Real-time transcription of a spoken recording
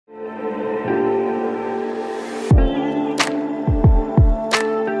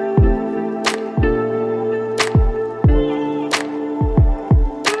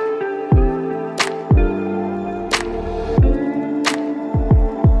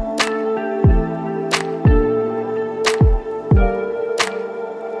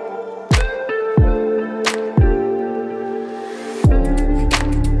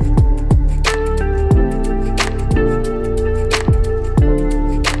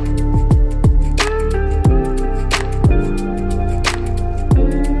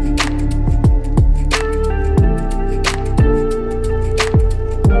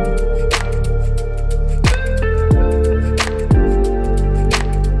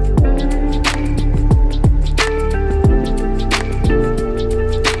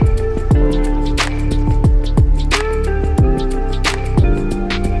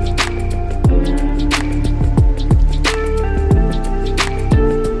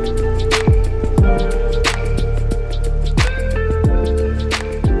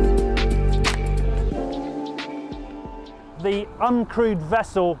uncrewed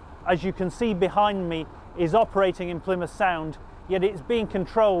vessel, as you can see behind me, is operating in Plymouth Sound, yet it's being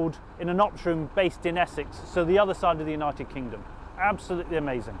controlled in an ops room based in Essex, so the other side of the United Kingdom. Absolutely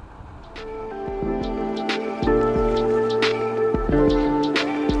amazing.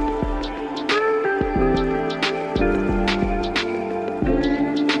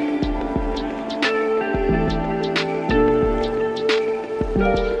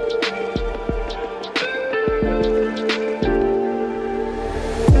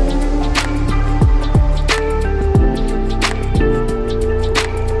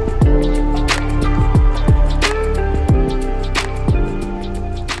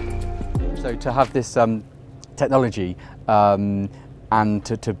 So to have this technology and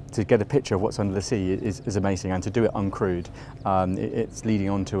to get a picture of what's under the sea is amazing, and to do it uncrewed, it's leading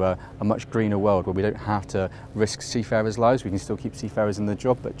on to a much greener world where we don't have to risk seafarers' lives. We can still keep seafarers in the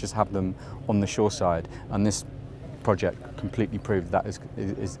job, but just have them on the shore side. And this project completely proved that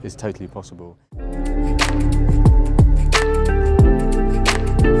is totally possible.